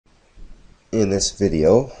In this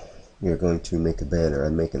video, we're going to make a banner.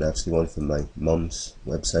 I'm making actually one from my mom's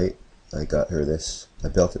website. I got her this. I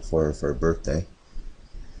built it for her birthday.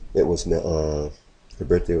 It was her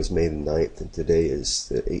birthday was May the 9th, and today is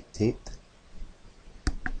the 18th.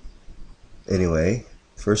 Anyway,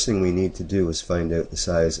 first thing we need to do is find out the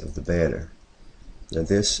size of the banner. Now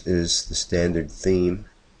this is the standard theme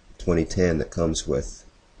 2010 that comes with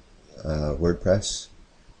WordPress,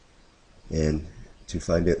 and to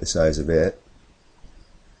find out the size of it,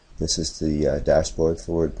 this is the dashboard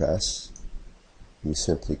for WordPress. You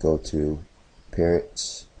simply go to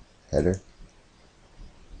Appearance, Header,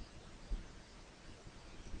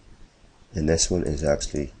 and this one is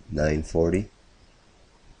actually 940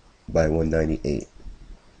 by 198,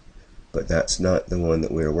 but that's not the one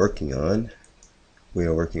that we're working on. We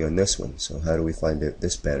are working on this one. So how do we find out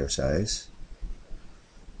this banner size?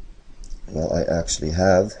 Well, I actually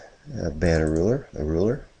have a banner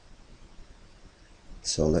ruler,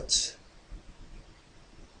 so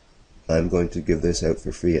I'm going to give this out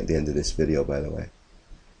for free at the end of this video, by the way.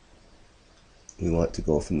 We want to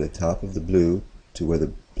go from the top of the blue to where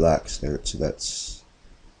the black starts, so that's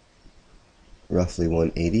roughly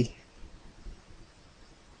 180.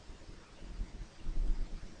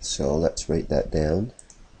 So let's write that down.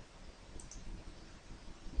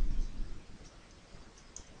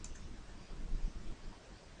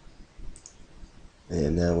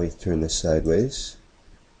 And now we turn this sideways,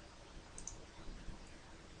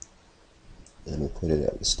 and we put it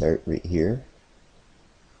at the start right here,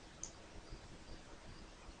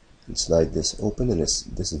 and slide this open. And this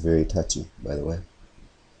is very touchy, by the way,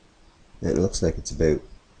 and it looks like it's about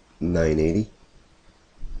 980,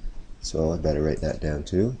 so I better write that down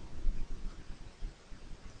too.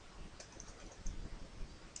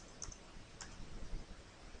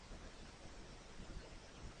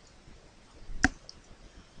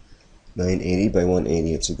 .980 by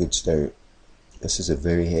 180, it's a good start. This is a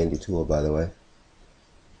very handy tool, by the way.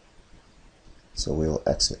 So we'll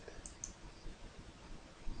exit.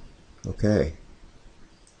 Okay.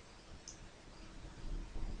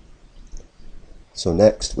 So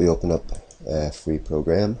next we open up a free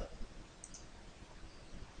program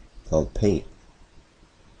called Paint.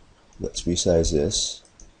 Let's resize this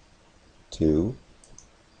to,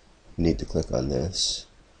 need to click on this,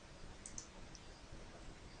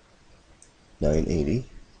 980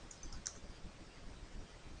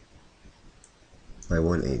 by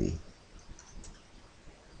 180,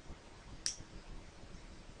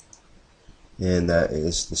 and that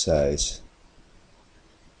is the size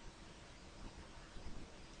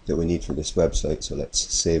that we need for this website. So let's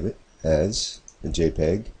save it as a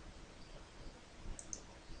JPEG.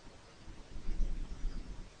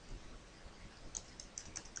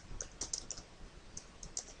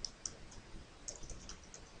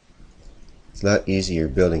 It's a lot easier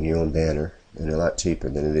building your own banner, and a lot cheaper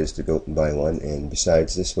than it is to go out and buy one, and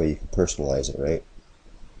besides, this way you can personalize it, right?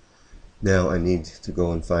 Now I need to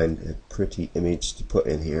go and find a pretty image to put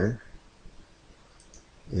in here,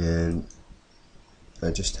 and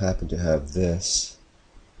I just happen to have this,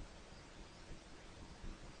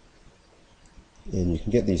 and you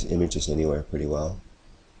can get these images anywhere pretty well.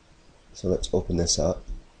 So let's open this up,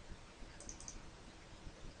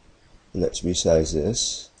 and let's resize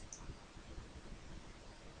this.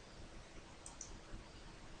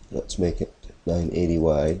 Let's make it 980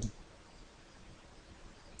 wide.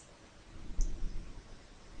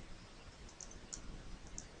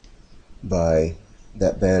 By,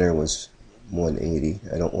 that banner was 180.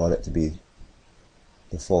 I don't want it to be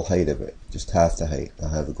the full height of it, just half the height. I'll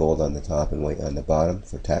have the gold on the top and white on the bottom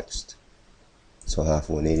for text. So half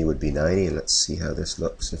of 180 would be 90, and let's see how this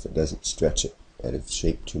looks if it doesn't stretch it out of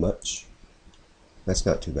shape too much. That's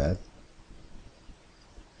not too bad.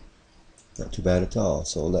 Not too bad at all.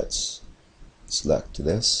 So let's select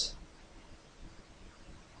this.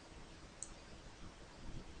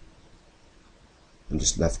 I'm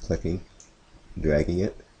just left clicking, dragging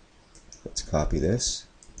it. Let's copy this,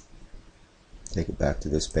 take it back to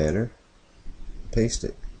this banner, paste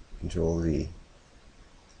it, Control V.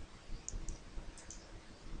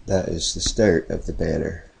 That is the start of the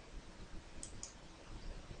banner.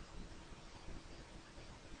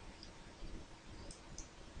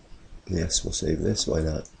 Yes, we'll save this, why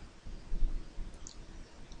not?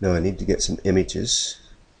 Now I need to get some images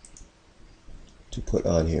to put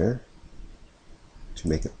on here to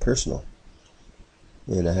make it personal.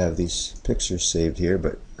 And I have these pictures saved here,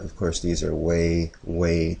 but of course these are way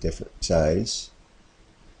different size.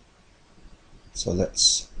 So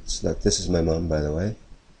let's select, this is my mom, by the way.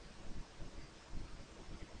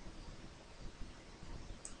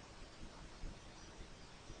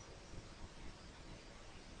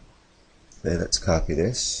 Okay, let's copy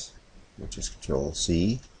this, which is Control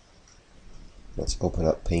C. Let's open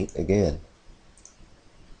up Paint again.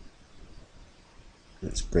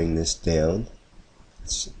 Let's bring this down.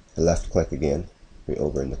 Let's left click again, right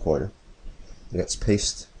over in the corner. Let's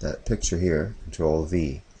paste that picture here, Control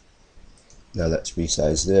V. Now let's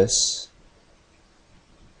resize this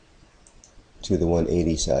to the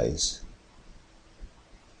 180 size.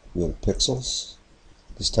 We have pixels.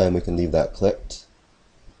 This time we can leave that clicked.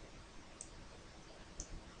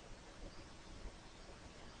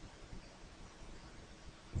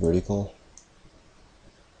 Vertical.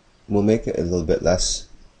 We'll make it a little bit less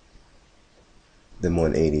than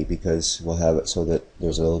 180 because we'll have it so that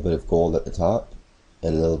there's a little bit of gold at the top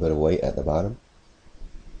and a little bit of white at the bottom.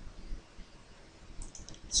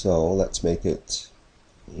 So let's make it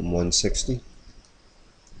 160.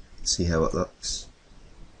 See how it looks.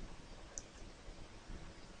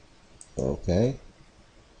 Okay,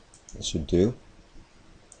 that should do.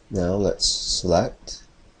 Now let's select.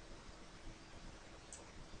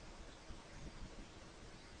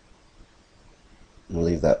 We'll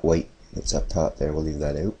leave that white that's up top there, we'll leave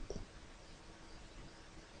that out.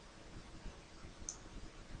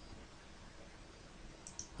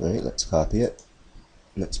 Alright, let's copy it.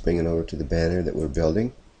 Let's bring it over to the banner that we're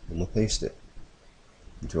building and we'll paste it.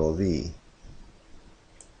 Control V.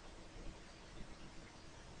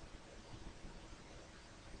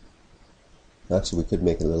 Actually, we could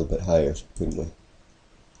make it a little bit higher, couldn't we?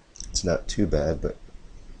 It's not too bad, but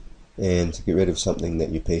and to get rid of something that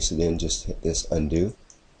you pasted in, just hit this undo.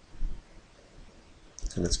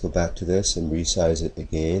 So let's go back to this and resize it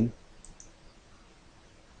again.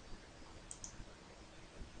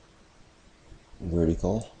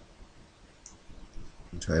 Vertical.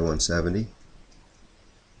 And try 170.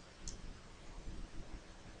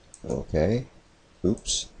 Okay.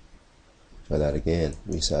 Oops. Try that again.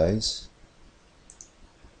 Resize.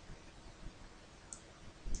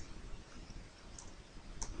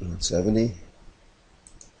 $170.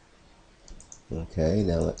 Okay,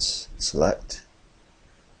 now let's select.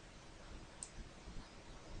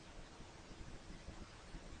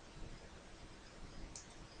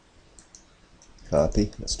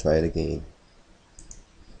 Copy. Let's try it again.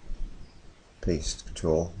 Paste.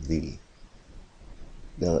 Control V.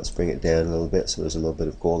 Now let's bring it down a little bit so there's a little bit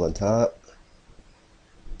of gold on top.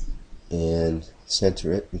 And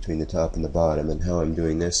center it between the top and the bottom. And how I'm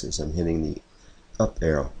doing this is I'm hitting the up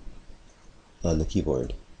arrow on the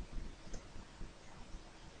keyboard.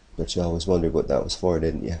 But you always wondered what that was for,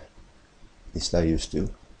 didn't you? At least I used to.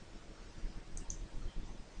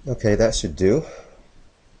 Okay, that should do.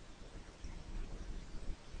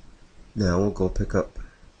 Now we'll go pick up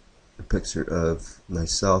a picture of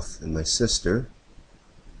myself and my sister.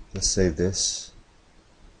 Let's save this.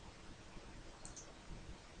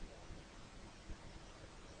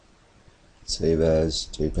 Save as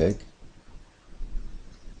JPEG.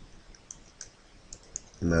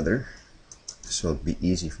 Mother, so it'll be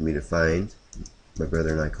easy for me to find. My brother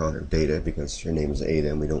and I call her Data because her name is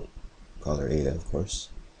Ada and we don't call her Ada, of course.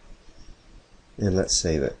 And let's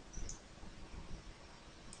save it.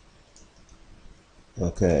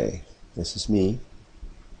 Okay, this is me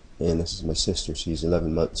and this is my sister. She's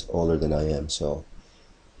 11 months older than I am, so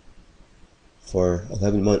for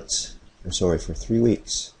 11 months, or sorry, for 3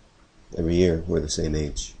 weeks every year we're the same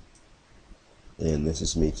age. And this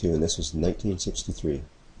is me too, and this was 1963.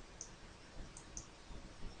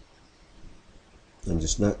 I'm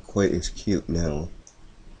just not quite as cute now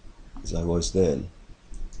as I was then.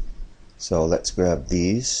 So let's grab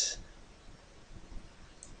these.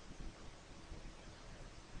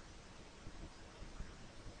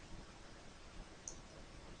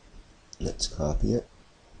 Let's copy it.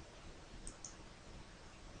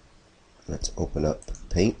 Let's open up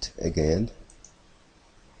Paint again.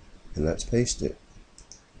 And let's paste it.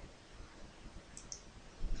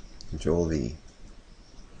 Control V.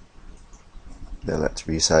 Now let's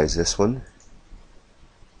resize this one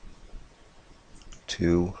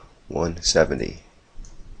to 170.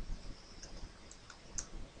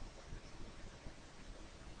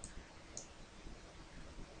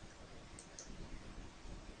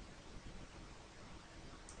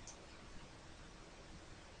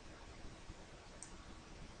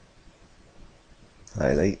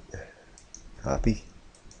 Highlight, copy,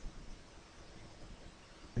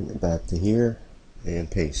 bring it back to here, and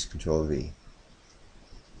paste, Control V.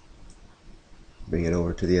 Bring it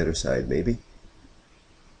over to the other side, maybe.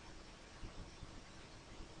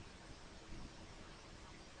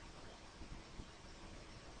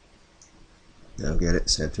 Now get it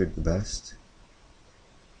centered the best.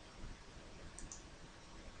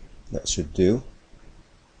 That should do.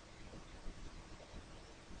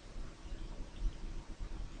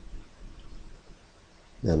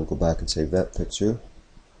 Then we'll go back and save that picture.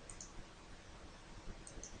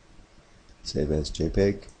 Save as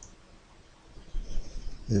JPEG.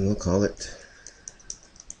 And we'll call it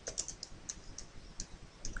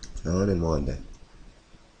John and Wanda.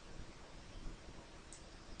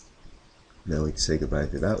 Now we can say goodbye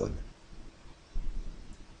to that one.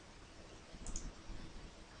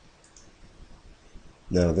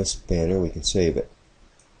 Now this banner, we can save it.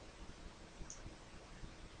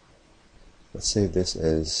 Let's save this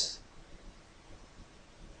as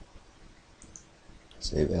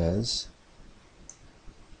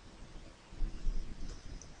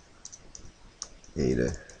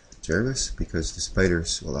Ada Jarvis, because the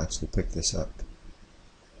spiders will actually pick this up.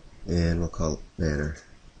 And we'll call it banner.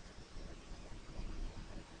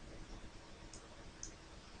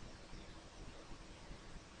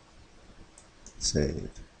 Save.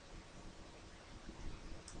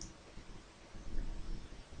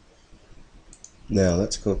 Now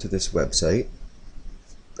let's go to this website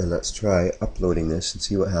and let's try uploading this and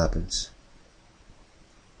see what happens.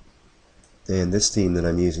 And this theme that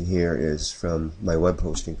I'm using here is from my web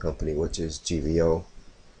hosting company, which is GVO,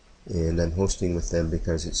 and I'm hosting with them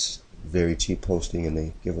because it's very cheap hosting and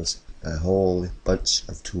they give us a whole bunch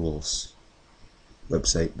of tools,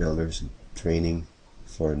 website builders and training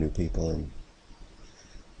for new people. And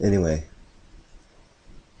anyway,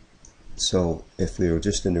 so if we were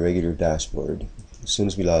just in the regular dashboard, as soon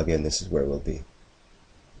as we log in, this is where we'll be.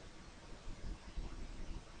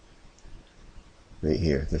 Right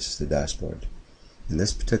here, this is the dashboard. In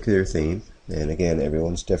this particular theme, and again,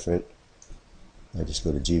 everyone's different, I just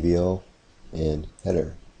go to GVO and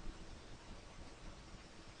header.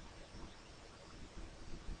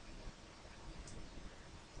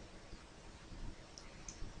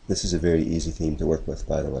 This is a very easy theme to work with,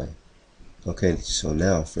 by the way. Okay, so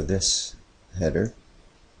now for this header,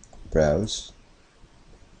 browse,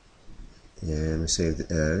 and we save it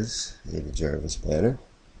as Ada Jarvis banner.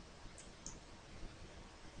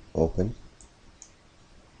 Open,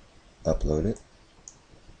 upload it.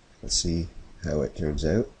 Let's see how it turns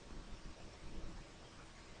out.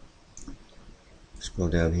 Scroll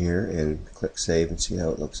down here and click save and see how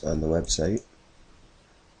it looks on the website.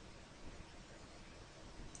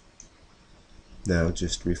 Now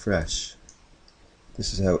just refresh.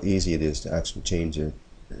 This is how easy it is to actually change a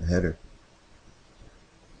header.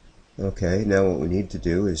 Okay, now what we need to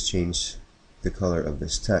do is change the color of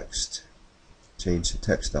this text. Change the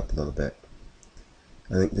text up a little bit.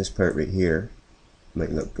 I think this part right here might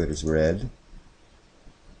look good as red.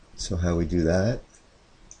 So how we do that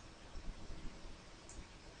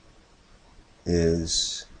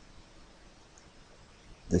is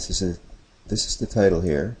this is the title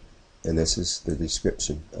here, and this is the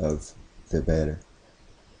description of the banner.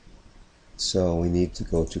 So we need to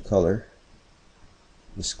go to color,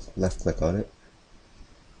 just left click on it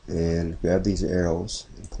and grab these arrows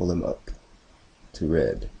and pull them up to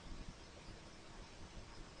red,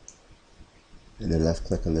 and then left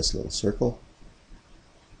click on this little circle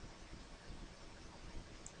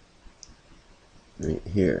right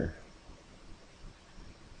here.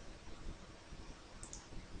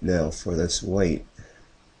 Now for this white,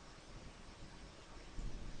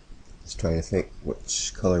 just trying to think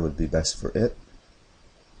which color would be best for it,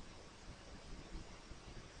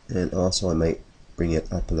 and also I might bring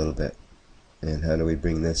it up a little bit. And how do we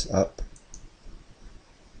bring this up?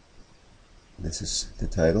 This is the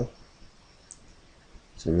title.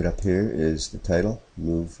 So right up here is the title,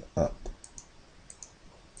 move up.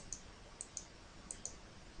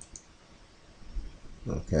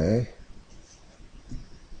 Okay.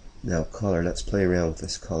 Now color, let's play around with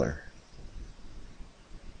this color.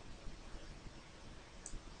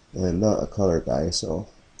 I'm not a color guy, so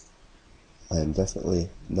I'm definitely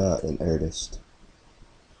not an artist.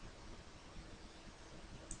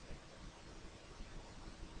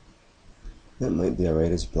 That might be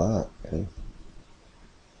alright as black.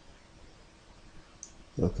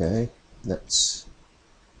 Okay, let's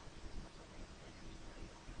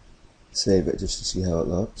save it just to see how it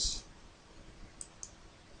looks.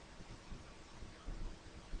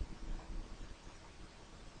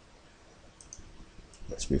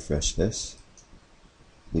 Let's refresh this.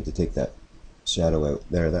 Need to take that shadow out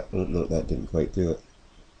there. That, oh no, that didn't quite do it.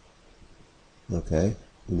 Okay,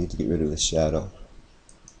 we need to get rid of the shadow.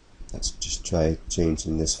 Let's just try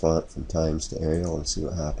changing this font from Times to Arial and see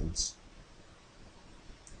what happens.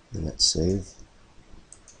 And let's save.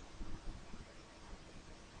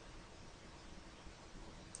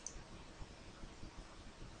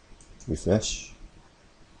 Refresh.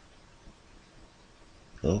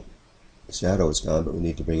 Oh, the shadow is gone, but we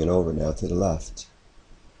need to bring it over now to the left.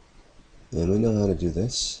 And we know how to do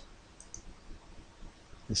this,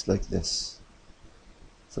 just like this.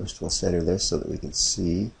 First we'll center this so that we can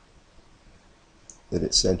see that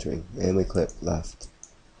it's centering, and we click left.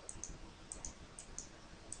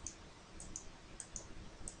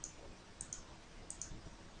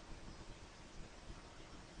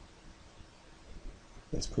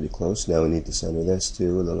 That's pretty close. Now we need to center this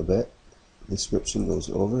too a little bit. Description goes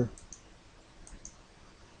over.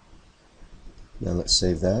 Now let's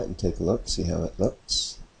save that and take a look, see how it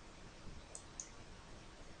looks.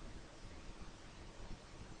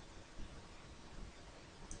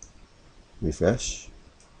 Refresh.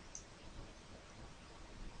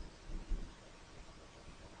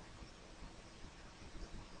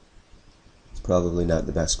 It's probably not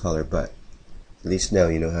the best color, but at least now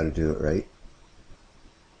you know how to do it right.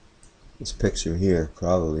 This picture here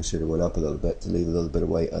probably should have went up a little bit to leave a little bit of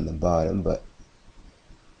white on the bottom, but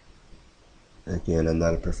again, I'm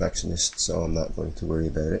not a perfectionist, so I'm not going to worry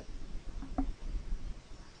about it.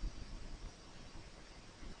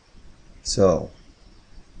 So,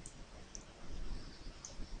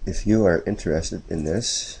 if you are interested in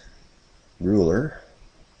this ruler,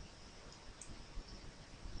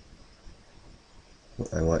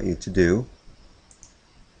 what I want you to do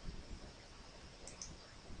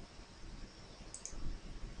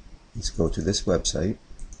is go to this website,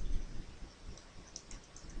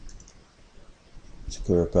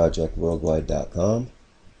 sakuraprojectworldwide.com.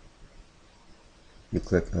 You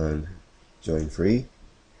click on join free,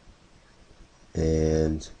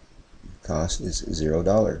 and the cost is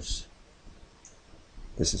 $0.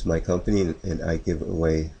 This is my company, and I give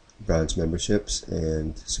away bronze memberships,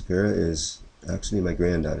 and Sakura is actually my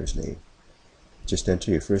granddaughter's name. Just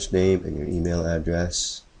enter your first name and your email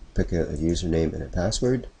address, pick a username and a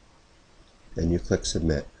password, and you click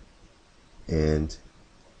submit. And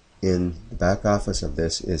in the back office of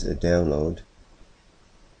this is a download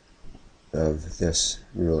of this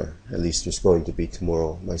ruler. At least there's going to be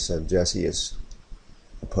tomorrow. My son Jesse is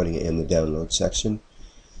putting it in the download section.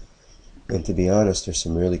 And to be honest, there's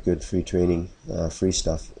some really good free training, free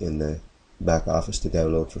stuff in the back office to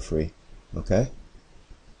download for free. Okay?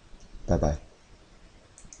 Bye-bye.